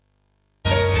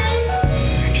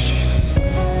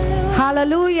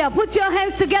Hallelujah. Put your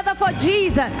hands together for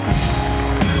Jesus.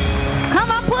 Come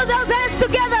on, put those hands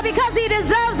together because he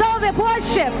deserves all the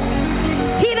worship.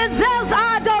 He deserves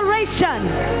our adoration.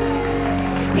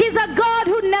 He's a God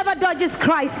who never dodges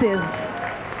crisis.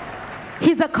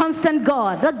 He's a constant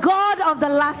God, the God of the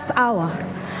last hour.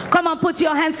 Come on, put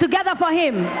your hands together for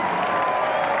him.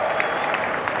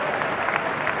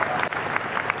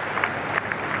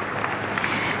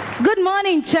 Good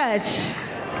morning, church.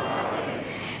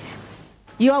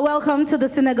 You are welcome to the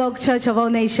Synagogue Church of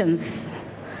All Nations.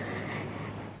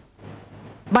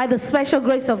 By the special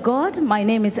grace of God, my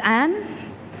name is Anne.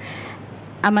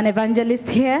 I'm an evangelist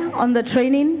here under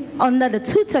the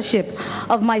tutorship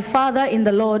of my father in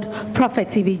the Lord, Prophet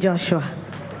T.B. Joshua.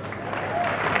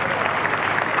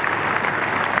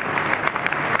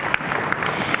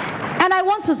 And I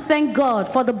want to thank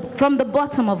God from the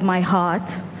bottom of my heart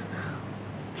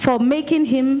for making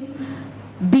him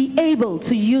be able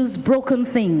to use broken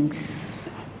things,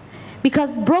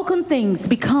 because broken things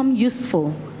become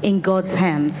useful in God's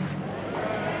hands.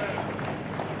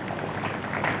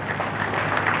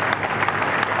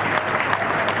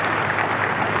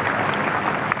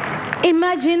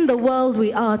 Imagine the world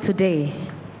we are today.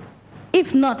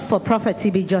 If not for Prophet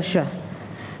T.B. Joshua,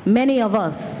 many of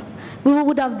us, we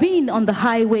would have been on the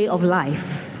highway of life,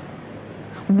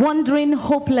 wandering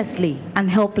hopelessly and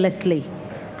helplessly.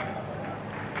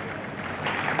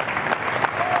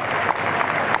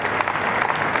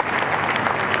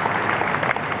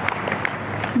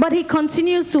 But he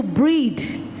continues to breed,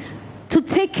 to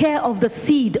take care of the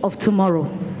seed of tomorrow,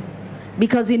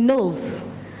 because he knows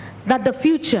that the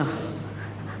future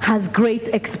has great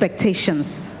expectations.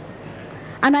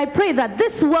 And I pray that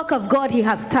this work of God he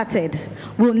has started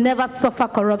will never suffer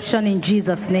corruption in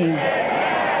Jesus' name.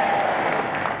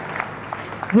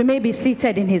 We may be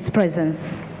seated in his presence.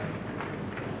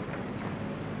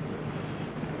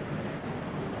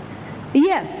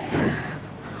 Yes,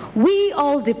 we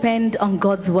all depend on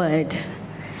God's word,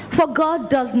 for God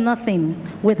does nothing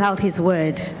without his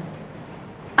word.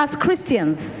 As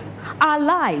Christians, our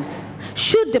lives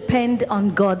should depend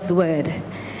on God's word,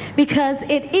 because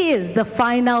it is the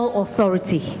final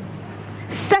authority,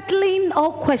 settling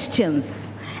all questions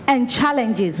and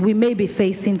challenges we may be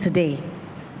facing today.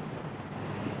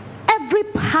 Every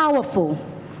powerful,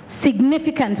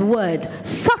 significant word,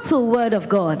 subtle word of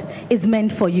God is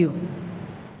meant for you.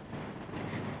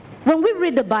 When we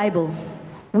read the Bible,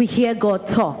 we hear God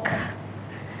talk.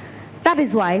 That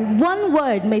is why one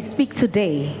word may speak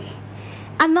today,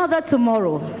 another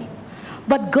tomorrow,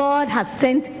 but God has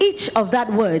sent each of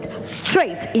that word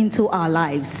straight into our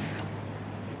lives.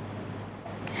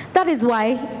 That is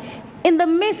why in the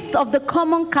midst of the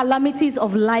common calamities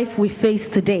of life we face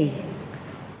today,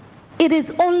 it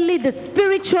is only the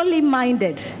spiritually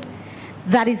minded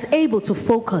that is able to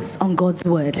focus on God's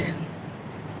word.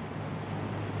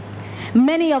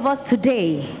 Many of us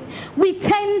today, we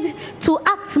tend to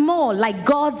act more like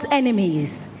God's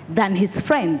enemies than his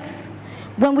friends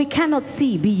when we cannot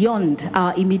see beyond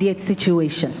our immediate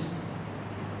situation.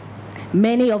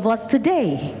 Many of us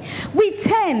today, we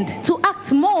tend to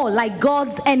act more like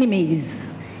God's enemies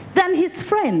than his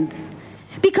friends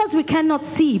because we cannot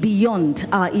see beyond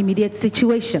our immediate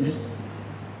situation.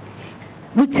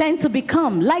 We tend to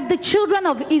become like the children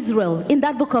of Israel in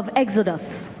that book of Exodus,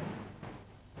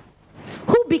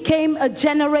 who became a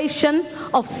generation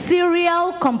of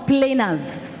serial complainers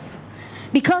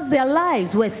because their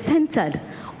lives were centered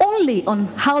only on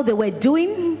how they were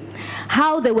doing,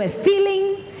 how they were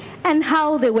feeling, and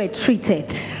how they were treated.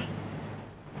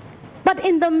 But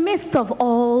in the midst of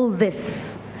all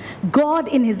this, God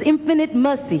in his infinite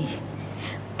mercy,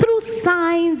 through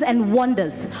signs and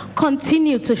wonders,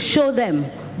 continued to show them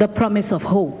the promise of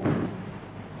hope.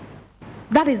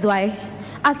 That is why,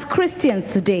 as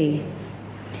Christians today,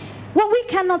 when we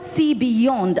cannot see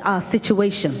beyond our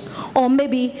situation, or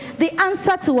maybe the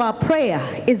answer to our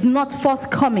prayer is not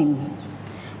forthcoming,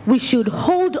 we should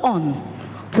hold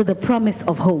on to the promise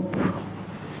of hope.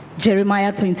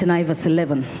 Jeremiah 29 verse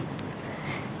 11.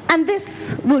 And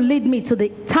this will lead me to the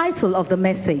title of the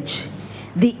message,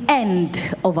 The End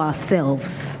of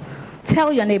Ourselves.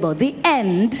 Tell your neighbor, the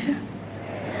end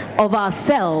of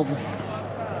ourselves.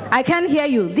 I can't hear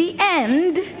you. The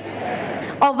end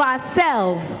of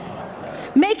ourselves.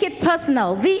 Make it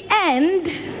personal. The end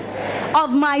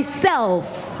of myself.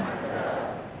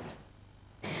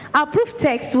 Our proof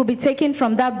text will be taken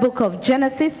from that book of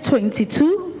Genesis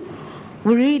 22.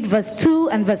 We read verse 2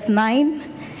 and verse 9.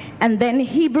 And then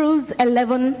Hebrews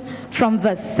 11 from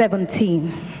verse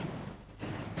 17.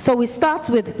 So we start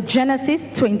with Genesis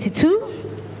 22.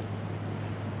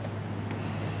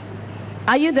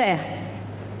 Are you there?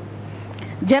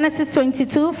 Genesis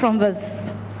 22 from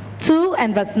verse 2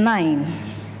 and verse 9.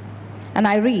 And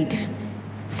I read,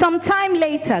 "Sometime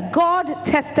later, God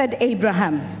tested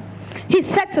Abraham. He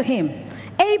said to him,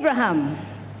 'Abraham.'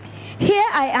 'Here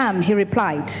I am,' he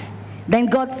replied. Then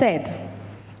God said,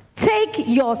 'Take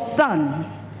your son,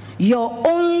 your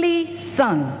only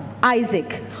son,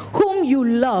 Isaac, whom you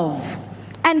love,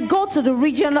 and go to the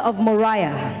region of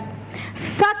Moriah.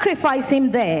 Sacrifice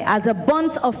him there as a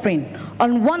burnt offering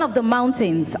on one of the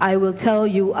mountains I will tell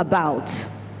you about.'"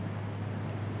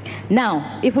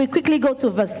 Now, if we quickly go to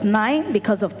verse 9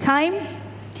 because of time.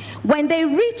 When they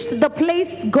reached the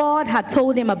place God had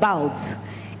told him about,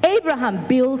 Abraham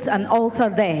built an altar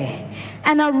there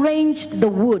and arranged the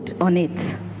wood on it.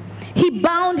 He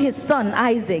bound his son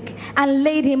Isaac and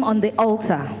laid him on the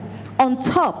altar, on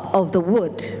top of the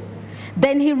wood.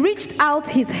 Then he reached out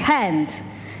his hand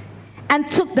and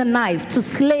took the knife to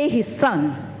slay his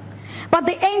son. But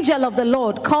the angel of the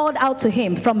Lord called out to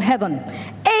him from heaven,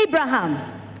 "Abraham,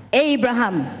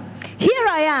 Abraham." "Here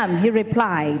I am," he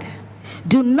replied.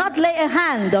 "Do not lay a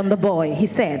hand on the boy," he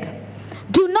said.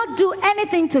 "Do not do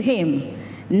anything to him.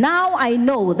 Now I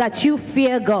know that you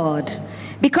fear God,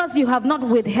 because you have not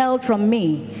withheld from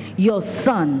me your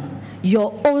son,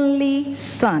 your only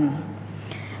son."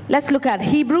 Let's look at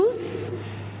Hebrews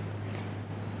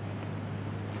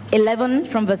 11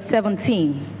 from verse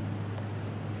 17.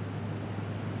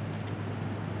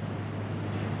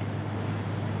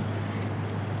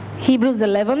 Hebrews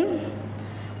 11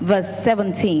 verse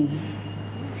 17.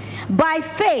 "By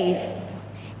faith,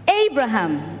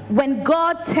 Abraham, when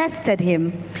God tested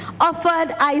him,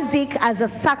 offered Isaac as a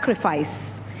sacrifice.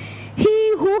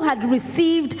 He who had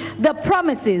received the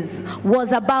promises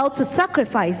was about to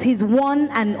sacrifice his one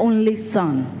and only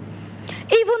son,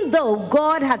 even though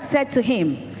God had said to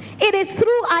him, 'It is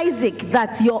through Isaac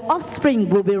that your offspring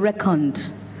will be reckoned.'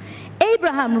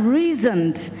 Abraham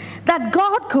reasoned that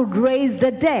God could raise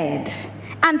the dead,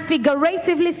 and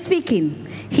figuratively speaking,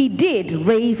 he did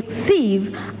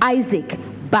receive Isaac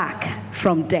back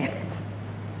from death."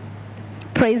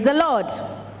 Praise the Lord.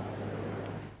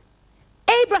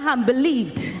 Abraham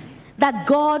believed that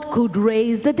God could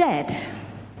raise the dead.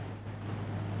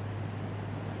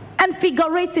 And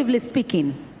figuratively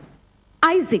speaking,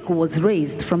 Isaac was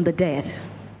raised from the dead.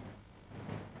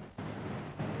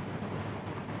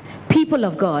 People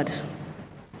of God,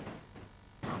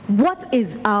 what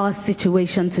is our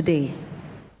situation today?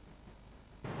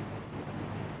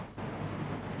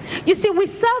 You see, we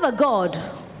serve a God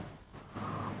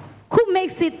who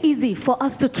makes it easy for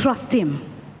us to trust him.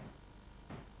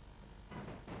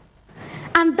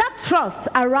 And that trust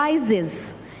arises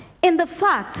in the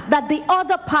fact that the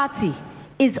other party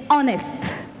is honest,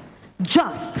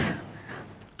 just,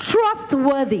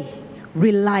 trustworthy,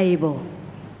 reliable.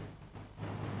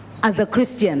 As a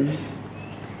Christian,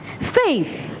 faith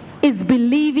is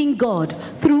believing God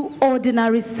through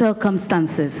ordinary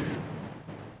circumstances.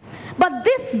 But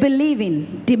this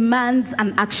believing demands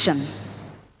an action,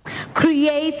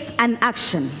 creates an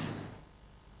action.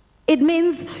 It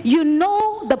means you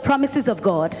know the promises of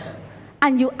God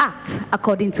and you act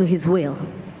according to his will.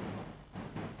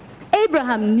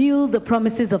 Abraham knew the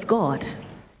promises of God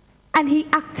and he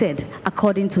acted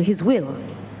according to his will.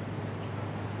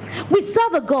 We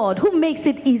serve a God who makes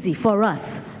it easy for us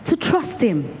to trust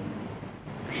him.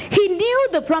 He knew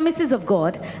the promises of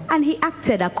God and he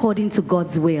acted according to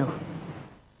God's will.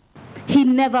 He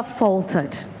never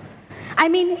faltered. I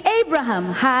mean,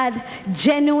 Abraham had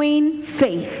genuine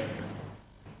faith.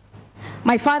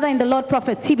 My father in the Lord,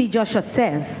 Prophet T.B. Joshua,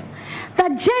 says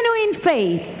that genuine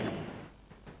faith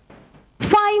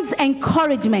finds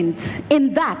encouragement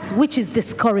in that which is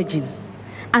discouraging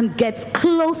and gets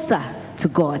closer to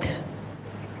God.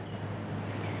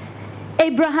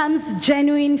 Abraham's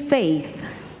genuine faith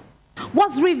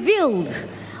was revealed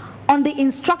on the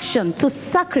instruction to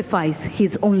sacrifice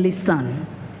his only son.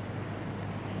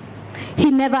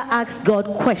 He never asked God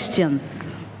questions.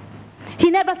 He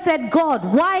never said,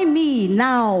 "God, why me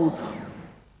now?"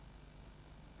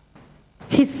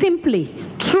 He simply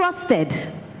trusted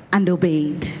and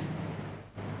obeyed.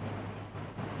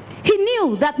 He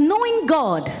knew that knowing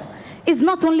God is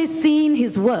not only seeing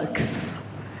his works,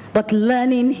 but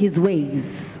learning his ways.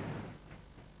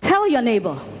 Tell your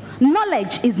neighbor,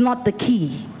 knowledge is not the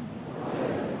key.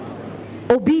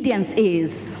 Obedience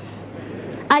is.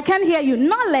 I can hear you.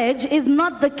 Knowledge is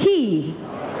not the key.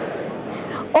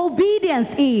 Obedience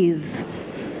is.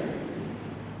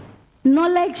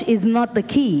 Knowledge is not the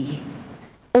key.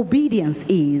 Obedience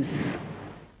is.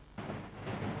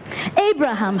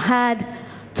 Abraham had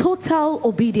total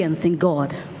obedience in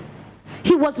God.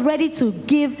 He was ready to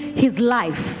give his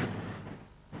life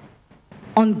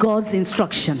on God's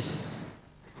instruction.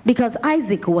 Because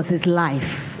Isaac was his life.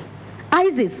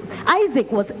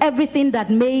 Isaac was everything that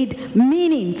made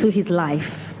meaning to his life.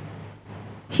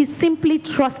 He simply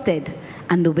trusted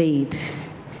and obeyed.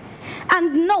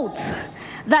 And note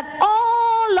that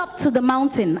all up to the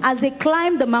mountain, as they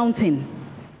climbed the mountain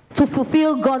to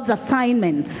fulfill God's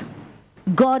assignment,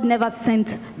 God never sent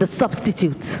the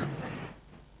substitute.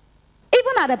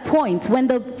 Even at a point when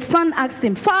the son asked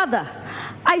him, "Father,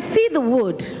 I see the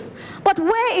wood, but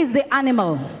where is the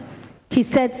animal?" He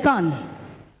said, "Son,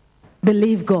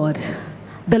 believe God.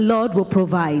 The Lord will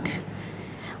provide."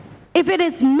 If it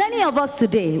is many of us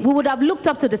today, we would have looked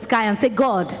up to the sky and said,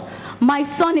 "God, my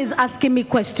son is asking me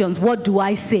questions. What do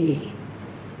I say?"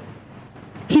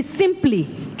 He simply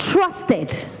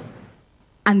trusted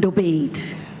and obeyed.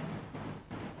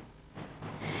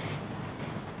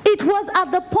 It was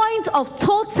at the point of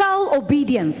total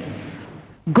obedience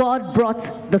God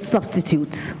brought the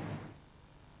substitute.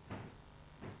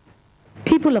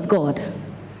 People of God,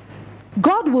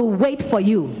 God will wait for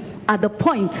you at the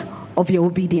point of your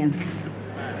obedience.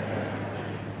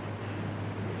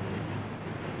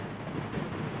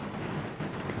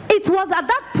 It was at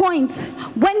that point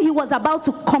when he was about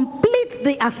to complete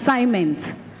the assignment,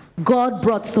 God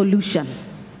brought solution.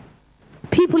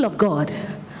 People of God,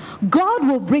 God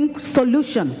will bring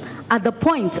solution at the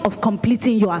point of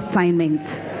completing your assignment.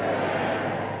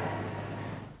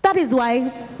 That is why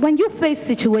when you face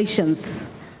situations,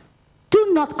 do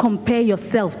not compare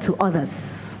yourself to others.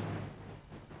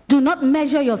 Do not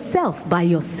measure yourself by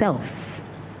yourself.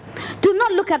 Do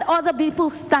not look at other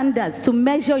people's standards to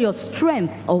measure your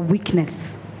strength or weakness.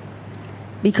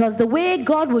 Because the way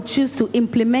God will choose to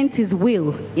implement his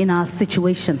will in our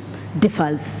situation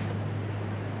differs.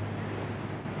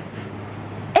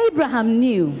 Abraham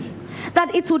knew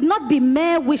that it would not be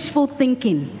mere wishful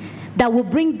thinking that will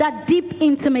bring that deep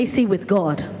intimacy with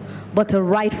God, but a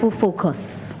rightful focus.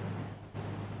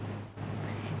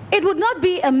 It would not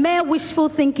be a mere wishful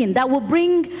thinking that will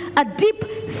bring a deep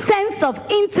sense of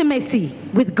intimacy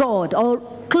with God or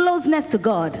closeness to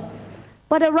God,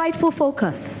 but a rightful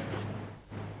focus.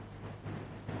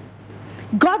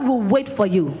 God will wait for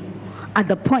you at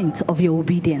the point of your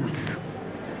obedience.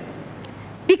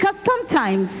 Because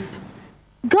sometimes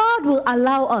God will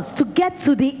allow us to get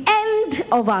to the end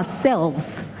of ourselves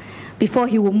before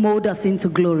he will mold us into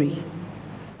glory.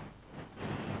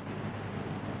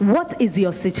 What is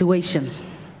your situation?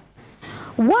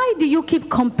 Why do you keep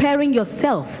comparing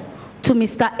yourself to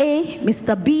Mr. A,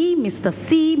 Mr. B, Mr.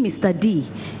 C, Mr. D?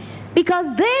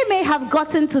 Because they may have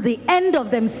gotten to the end of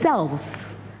themselves,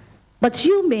 but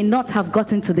you may not have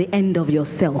gotten to the end of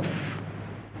yourself.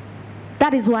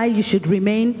 That is why you should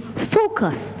remain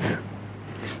focused.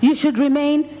 You should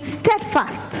remain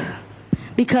steadfast.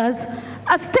 Because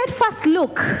a steadfast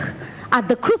look at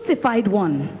the crucified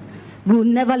one will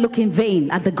never look in vain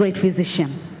at the great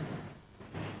physician.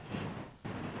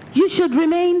 You should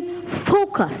remain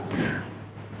focused.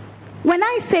 When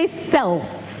I say self,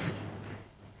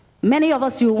 many of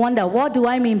us will wonder, what do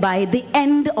I mean by the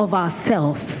end of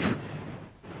ourself?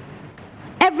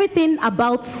 Everything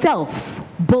about self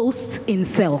boasts in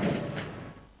self.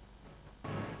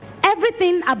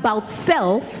 Everything about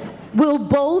self will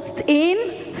boast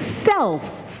in self.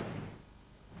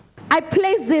 I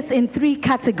place this in three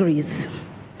categories: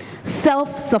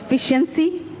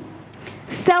 self-sufficiency,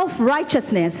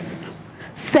 self-righteousness,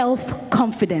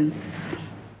 self-confidence.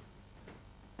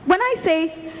 When I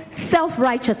say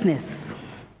self-righteousness,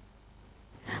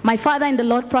 my father in the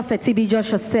Lord, Prophet T.B.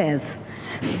 Joshua, says,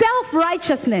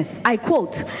 self-righteousness, I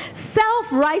quote,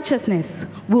 self-righteousness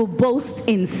will boast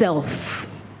in self,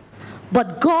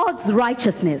 but God's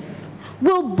righteousness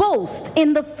will boast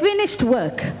in the finished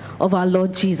work of our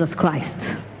Lord Jesus Christ.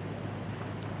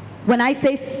 When I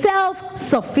say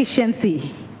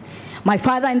self-sufficiency, my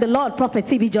father in the Lord, Prophet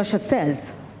T.B. Joshua, says,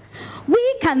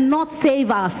 we cannot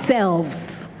save ourselves.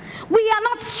 We are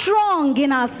not strong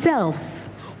in ourselves.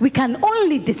 We can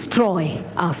only destroy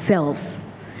ourselves.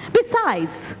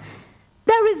 Besides,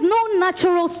 there is no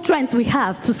natural strength we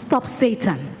have to stop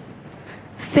Satan.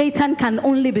 Satan can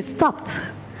only be stopped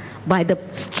by the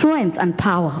strength and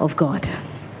power of God.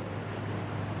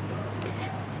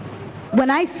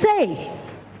 When I say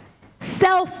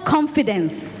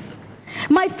self-confidence,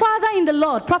 my father in the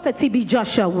Lord, Prophet T.B.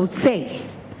 Joshua, will say,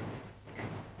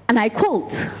 and I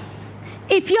quote,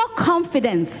 if your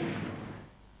confidence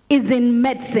is in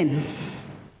medicine,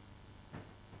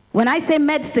 when I say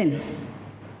medicine,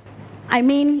 I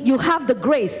mean you have the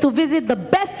grace to visit the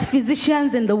best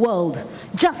physicians in the world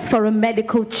just for a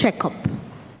medical checkup.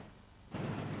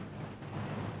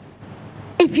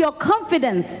 If If your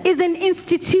confidence is in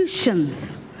institutions,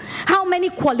 how many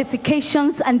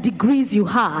qualifications and degrees you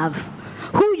have,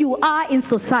 who you are in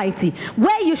society,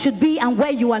 where you should be and where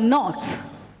you are not.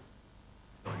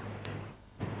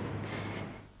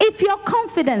 If your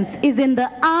confidence is in the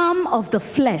arm of the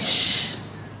flesh,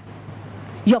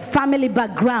 your family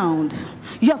background,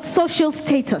 your social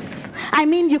status, I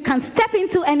mean, you can step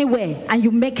into anywhere and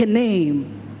you make a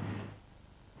name.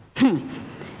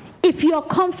 If your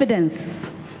confidence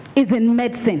is in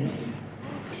medicine,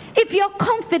 if your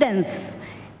confidence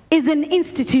is in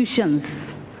institutions,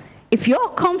 if your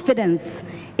confidence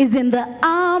is in the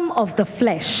arm of the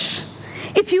flesh,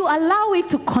 if you allow it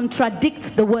to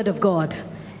contradict the word of God,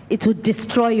 it will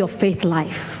destroy your faith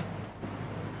life.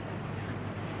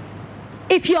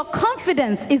 If your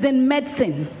confidence is in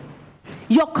medicine,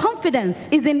 your confidence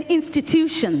is in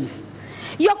institutions,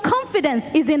 your confidence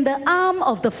is in the arm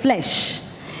of the flesh,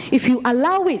 if you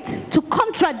allow it to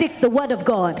contradict the word of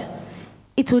God,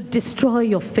 it will destroy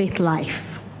your faith life.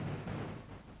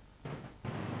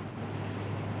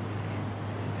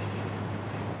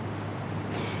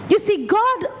 You see,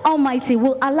 God Almighty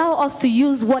will allow us to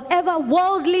use whatever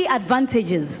worldly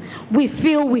advantages we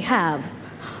feel we have,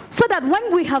 so that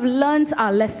when we have learned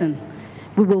our lesson,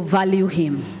 we will value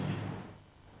Him.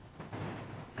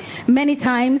 Many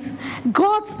times,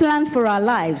 God's plan for our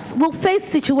lives will face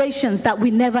situations that we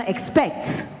never expect.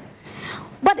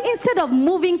 But instead of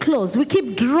moving close, we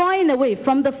keep drawing away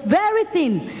from the very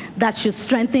thing that should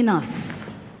strengthen us.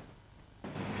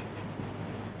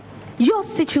 Your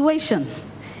situation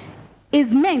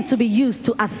is meant to be used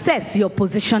to assess your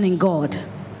position in God.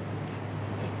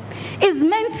 It's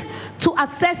meant to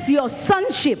assess your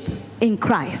sonship in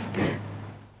Christ.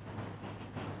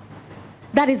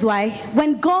 That is why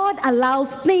when God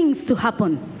allows things to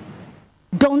happen,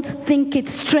 don't think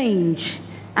it's strange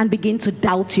and begin to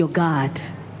doubt your God.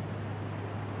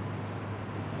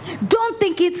 Don't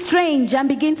think it's strange and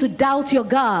begin to doubt your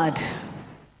God.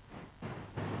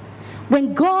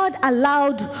 When God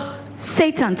allowed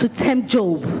Satan to tempt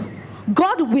Job,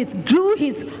 God withdrew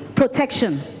his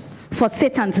protection for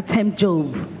Satan to tempt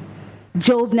Job.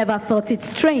 Job never thought it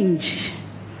strange.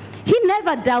 He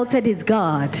never doubted his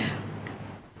God,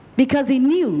 because he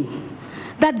knew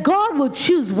that God will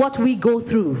choose what we go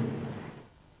through.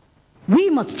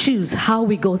 We must choose how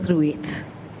we go through it.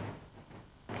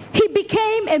 He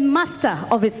became a master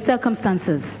of his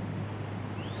circumstances.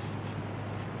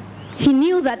 He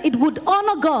knew that it would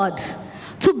honor God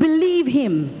to believe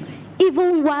Him,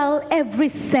 even while every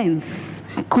sense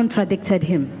contradicted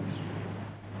him.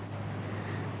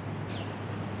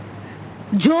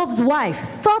 Job's wife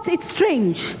thought it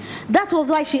strange. That was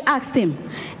why she asked him,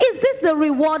 "Is this the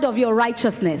reward of your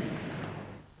righteousness?"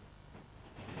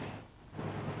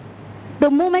 The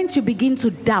moment you begin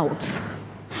to doubt,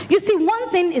 you see, one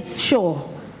thing is sure: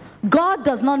 God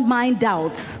does not mind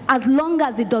doubt as long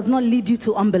as it does not lead you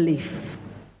to unbelief.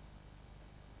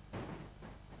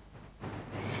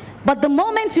 But the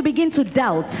moment you begin to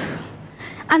doubt,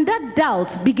 and that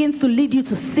doubt begins to lead you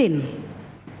to sin,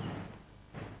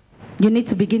 you need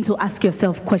to begin to ask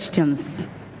yourself questions.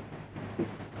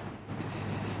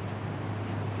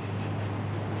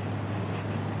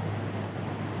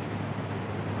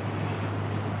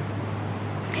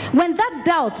 When that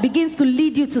doubt begins to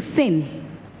lead you to sin,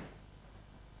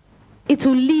 it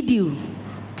will lead you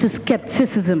to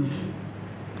skepticism.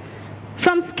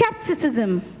 From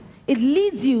skepticism, it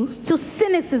leads you to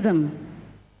cynicism.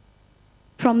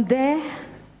 From there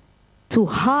to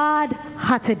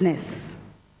hard-heartedness,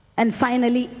 and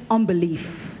finally unbelief.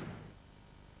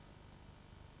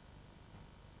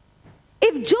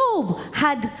 If Job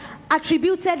had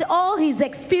attributed all his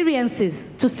experiences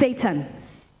to Satan,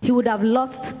 he would have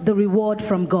lost the reward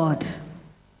from God.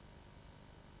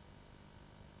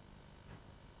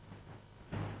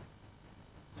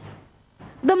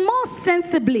 The more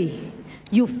sensibly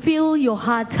you feel your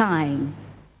hard time,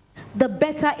 the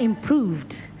better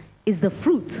improved is the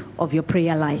fruit of your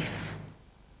prayer life.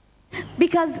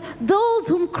 Because those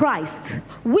whom Christ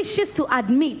wishes to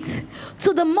admit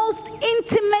to the most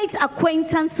intimate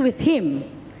acquaintance with Him,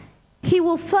 He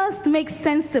will first make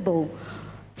sensible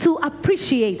to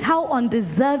appreciate how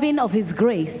undeserving of His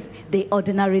grace they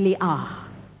ordinarily are.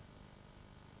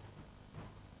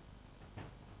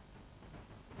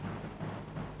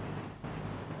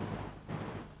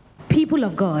 People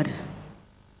of God,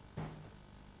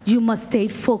 you must stay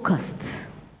focused.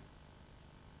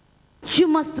 You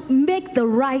must make the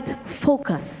right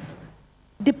focus.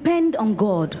 Depend on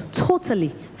God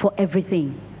totally for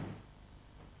everything.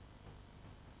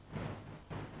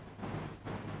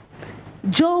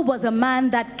 Job was a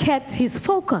man that kept his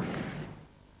focus.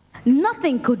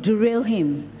 Nothing could derail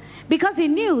him, because he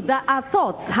knew that our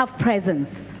thoughts have presence.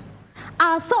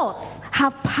 Our thoughts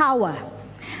have power.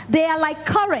 They are like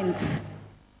currents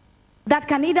that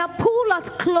can either pull us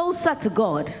closer to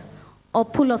God or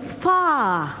pull us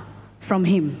far from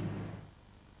him.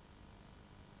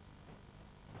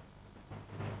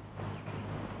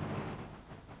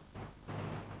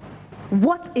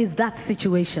 What is that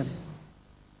situation?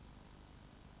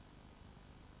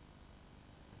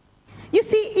 You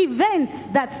see, events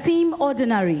that seem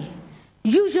ordinary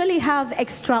usually have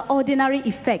extraordinary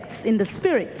effects in the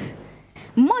spirit,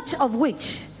 much of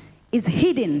which is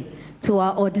hidden to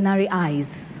our ordinary eyes.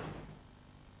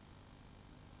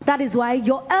 That is why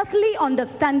your earthly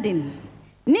understanding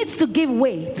needs to give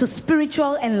way to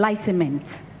spiritual enlightenment.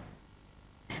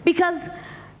 Because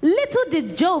little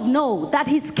did Job know that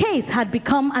his case had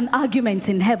become an argument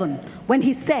in heaven when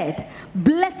he said,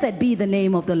 "Blessed be the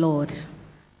name of the Lord.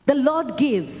 The Lord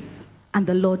gives and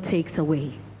the Lord takes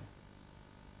away."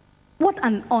 What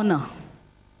an honor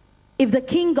if the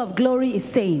King of Glory is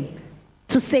saying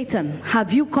to Satan,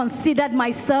 "Have you considered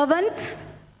my servant?"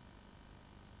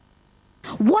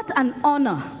 What an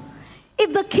honor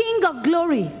if the King of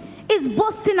Glory is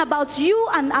boasting about you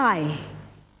and I,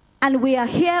 and we are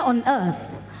here on earth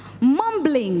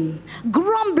mumbling,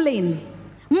 grumbling,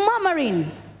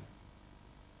 murmuring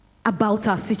about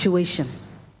our situation.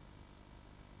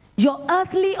 Your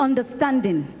earthly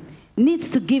understanding needs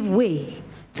to give way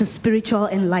to spiritual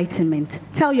enlightenment.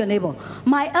 Tell your neighbor,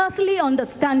 my earthly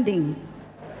understanding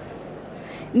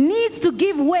needs to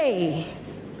give way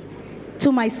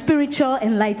to my spiritual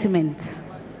enlightenment.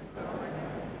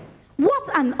 What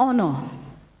an honor.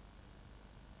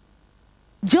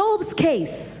 Job's case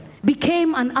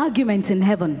became an argument in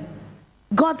heaven.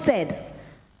 God said,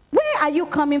 "Where are you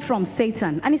coming from,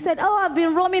 Satan?" And he said, "Oh, I've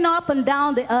been roaming up and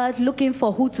down the earth looking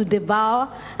for who to devour."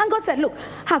 And God said, "Look,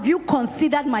 have you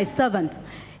considered my servant?"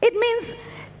 It means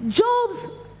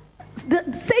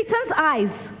Satan's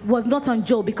eyes was not on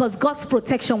Job because God's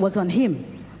protection was on him.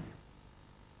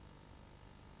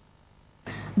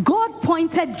 God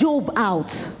pointed Job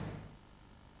out.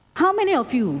 How many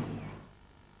of you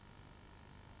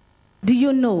do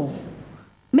you know?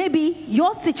 Maybe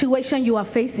your situation you are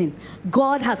facing,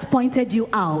 God has pointed you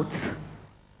out,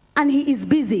 and he is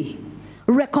busy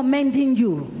recommending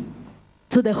you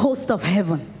to the host of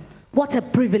heaven. What a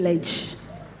privilege.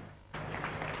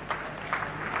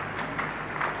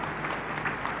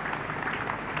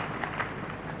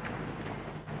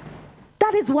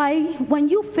 That is why when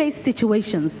you face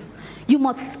situations, you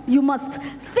must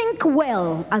think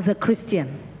well as a Christian.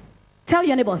 Tell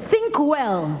your neighbor, think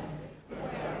well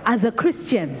as a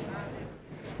Christian.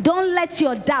 Don't let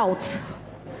your doubt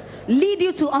lead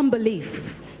you to unbelief.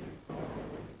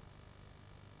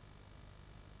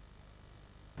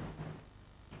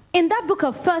 In that book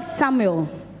of 1 Samuel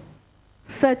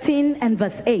 13 and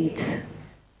verse 8,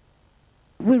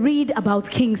 we read about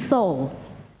King Saul.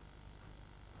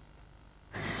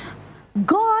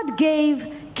 God gave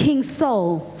King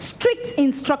Saul strict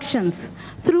instructions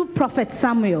through Prophet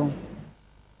Samuel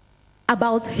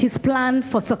about his plan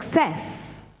for success.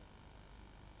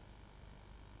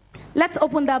 Let's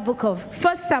open that book of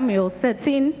 1 Samuel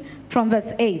 13 from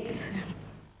verse 8.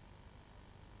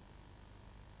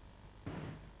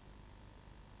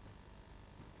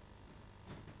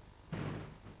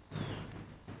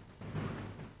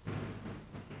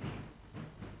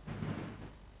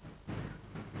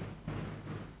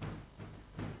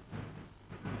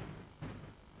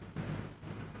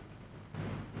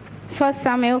 First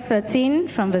Samuel 13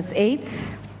 from verse 8.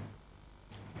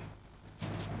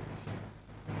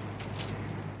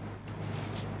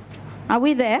 Are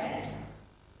we there?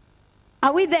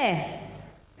 Are we there?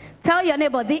 Tell your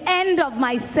neighbor, the end of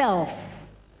myself.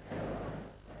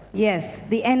 Yes,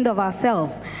 the end of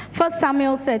ourselves. 1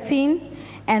 Samuel 13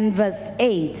 and verse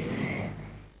 8.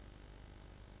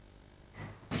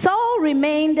 Saul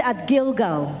remained at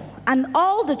Gilgal, and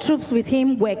all the troops with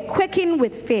him were quaking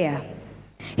with fear.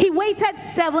 He waited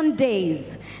 7 days,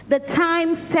 the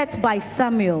time set by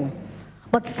Samuel,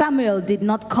 but Samuel did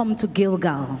not come to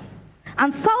Gilgal.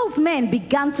 And Saul's men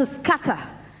began to scatter.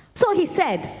 So he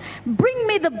said, "Bring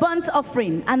me the burnt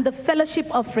offering and the fellowship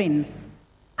offerings."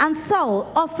 And Saul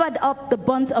offered up the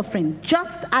burnt offering.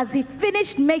 Just as he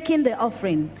finished making the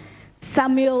offering,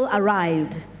 Samuel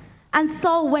arrived, and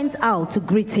Saul went out to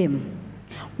greet him.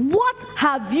 "What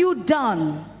have you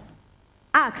done?"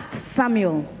 asked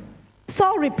Samuel.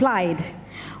 Saul replied,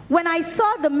 "When I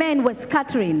saw the men were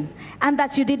scattering, and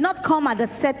that you did not come at the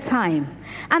set time,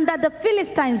 and that the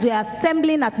Philistines were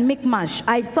assembling at Michmash,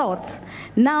 I thought,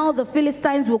 now the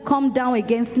Philistines will come down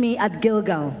against me at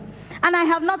Gilgal. and I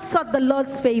have not sought the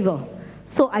Lord's favor.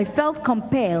 So I felt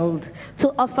compelled to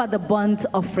offer the burnt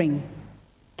offering.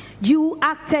 You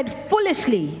acted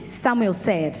foolishly, Samuel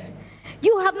said.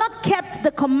 You have not kept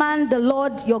the command the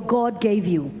Lord your God gave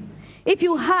you. If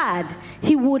you had,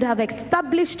 he would have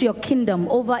established your kingdom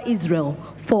over Israel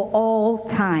for all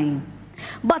time.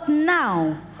 But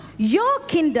now, your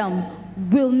kingdom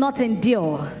will not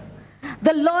endure.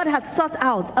 The Lord has sought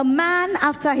out a man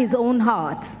after his own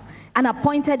heart and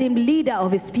appointed him leader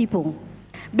of his people,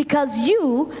 because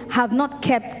you have not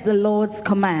kept the Lord's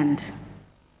command.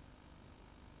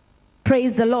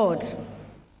 Praise the Lord.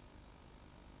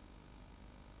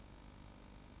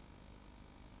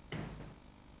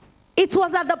 It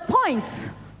was at the point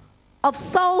of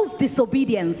Saul's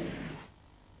disobedience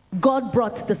God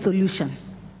brought the solution.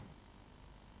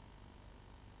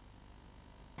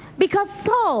 Because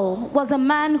Saul was a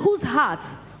man whose heart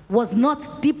was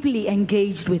not deeply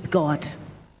engaged with God.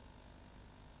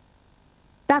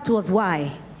 That was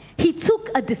why he took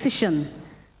a decision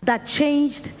that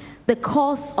changed the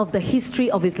course of the history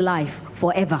of his life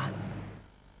forever.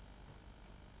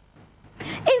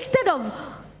 Instead of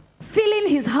filling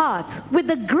his heart with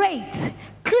the great,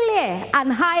 clear,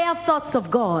 and higher thoughts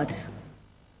of God,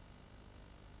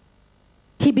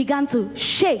 he began to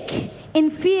shake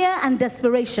in fear and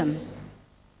desperation,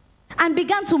 and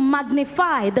began to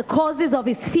magnify the causes of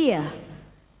his fear.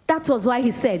 That was why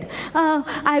he said,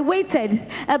 I waited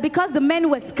because the men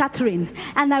were scattering,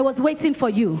 and I was waiting for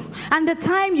you. And the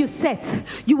time you set,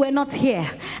 you were not here,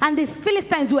 and these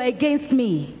Philistines were against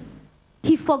me.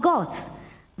 He forgot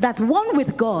that one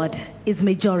with God is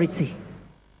majority.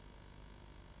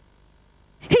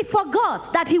 He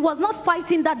forgot that he was not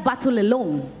fighting that battle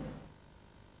alone.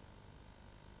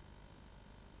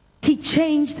 He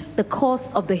changed the course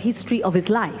of the history of his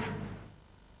life.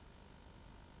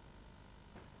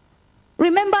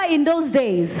 Remember, in those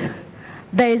days,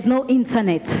 there is no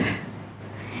internet.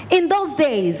 In those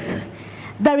days,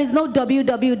 there is no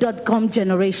www.com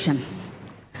generation.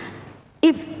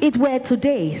 If it were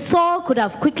today, Saul could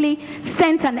have quickly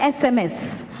sent an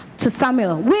SMS to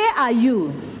Samuel. Where are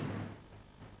you?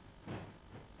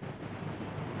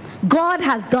 God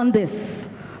has done this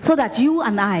so that you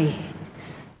and I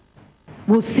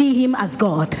will see him as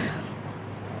God.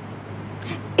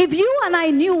 If you and I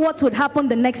knew what would happen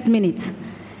the next minute,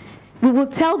 we will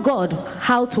tell God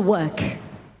how to work.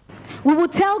 We will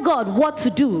tell God what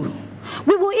to do.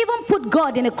 We will even put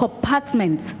God in a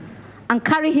compartment and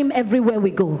carry him everywhere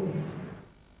we go.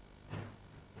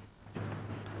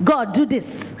 God, do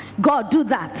this. God, do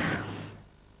that.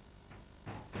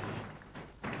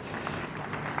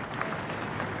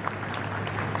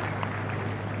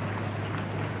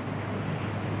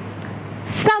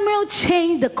 Samuel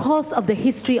changed the course of the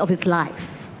history of his life.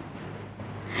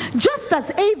 Just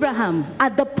as Abraham,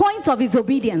 at the point of his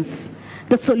obedience,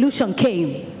 the solution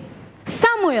came.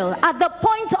 Samuel, at the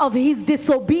point of his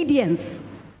disobedience,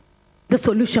 the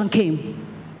solution came.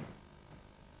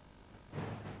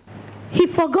 He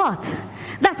forgot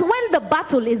that when the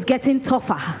battle is getting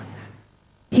tougher,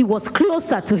 he was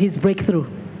closer to his breakthrough.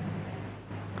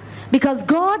 Because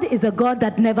God is a God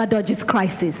that never dodges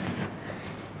crisis.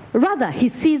 Rather, he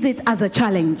sees it as a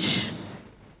challenge.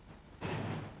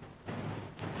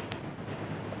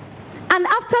 And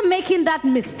after making that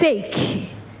mistake,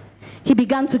 he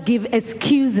began to give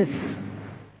excuses.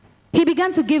 He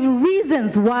began to give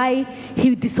reasons why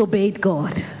he disobeyed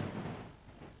God.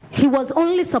 He was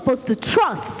only supposed to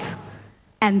trust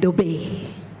and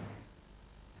obey.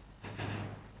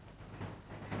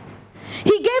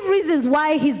 He gave reasons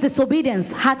why his disobedience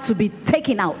had to be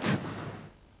taken out.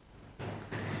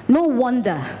 No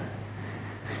wonder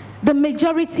the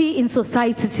majority in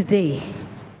society today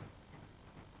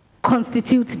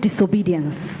constitute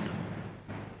disobedience.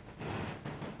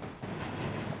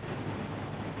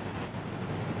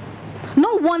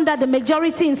 No wonder the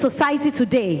majority in society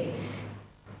today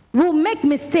will make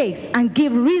mistakes and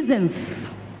give reasons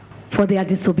for their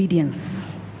disobedience.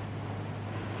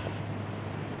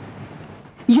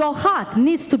 Your heart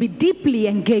needs to be deeply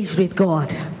engaged with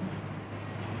God.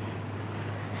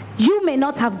 You may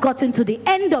not have gotten to the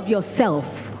end of yourself,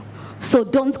 so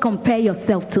don't compare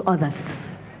yourself to others.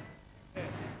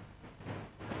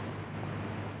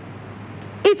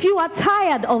 If you are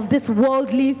tired of these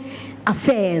worldly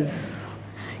affairs,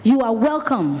 you are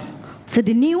welcome to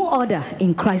the new order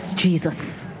in Christ Jesus.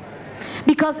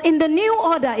 Because in the new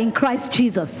order in Christ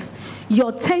Jesus,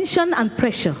 your tension and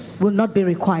pressure will not be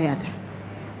required.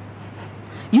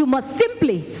 You must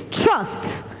simply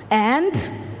trust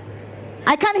and...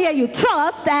 I can't hear you.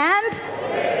 Trust and...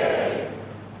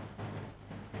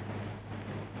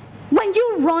 When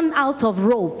you run out of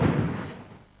rope,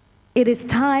 it is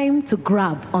time to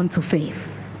grab onto faith.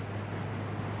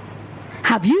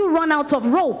 Have you run out of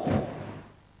rope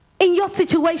in your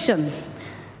situation?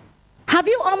 Have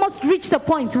you almost reached a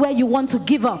point where you want to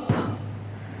give up?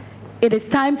 It is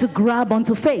time to grab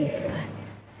onto faith.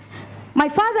 My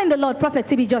father in the Lord, Prophet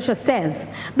T.B. Joshua, says,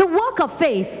 the work of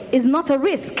faith is not a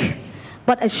risk,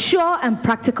 but a sure and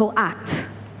practical act.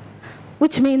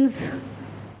 Which means,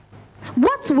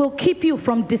 what will keep you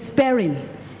from despairing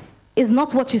is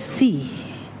not what you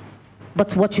see,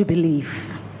 but what you believe.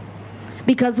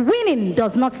 Because winning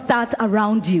does not start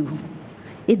around you.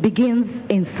 It begins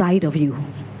inside of you.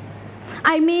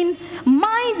 I mean,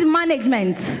 mind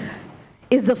management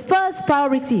is the first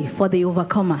priority for the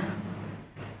overcomer.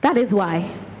 That is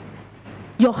why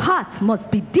your heart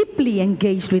must be deeply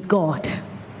engaged with God.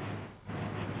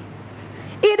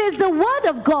 It is the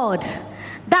word of God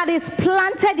that is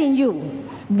planted in you,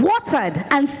 watered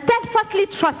and steadfastly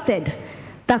trusted,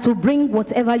 that will bring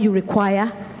whatever you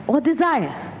require or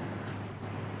desire.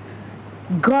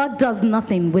 God does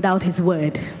nothing without his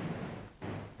word.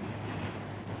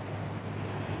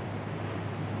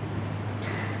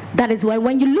 That is why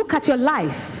when you look at your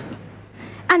life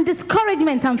and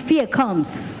discouragement and fear comes,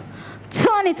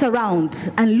 turn it around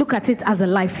and look at it as a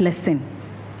life lesson.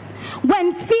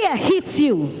 When fear hits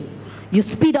you, you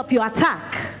speed up your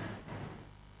attack.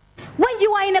 When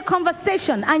you are in a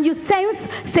conversation and you sense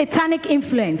satanic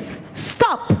influence,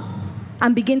 stop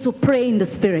and begin to pray in the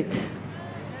spirit.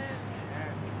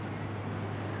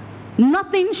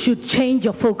 Nothing should change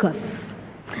your focus.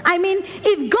 I mean,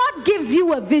 if God gives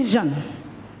you a vision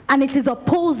and it is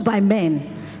opposed by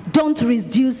men, don't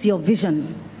reduce your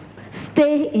vision.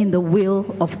 Stay in the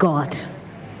will of God.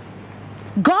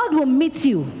 God will meet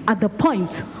you at the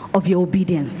point of your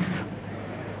obedience.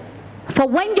 For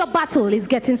when your battle is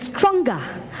getting stronger,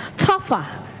 tougher,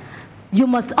 you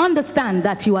must understand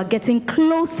that you are getting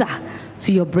closer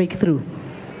to your breakthrough.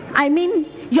 I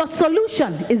mean, your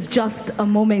solution is just a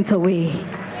moment away.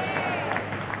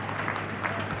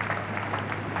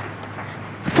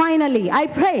 Finally, I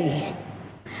pray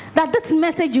that this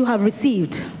message you have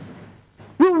received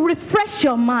will refresh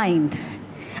your mind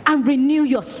and renew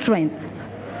your strength.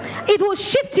 It will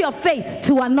shift your faith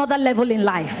to another level in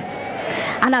life.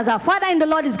 And as our Father in the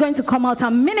Lord is going to come out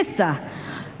and minister,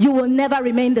 you will never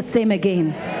remain the same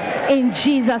again. In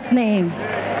Jesus' name.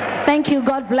 Thank you.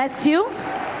 God bless you.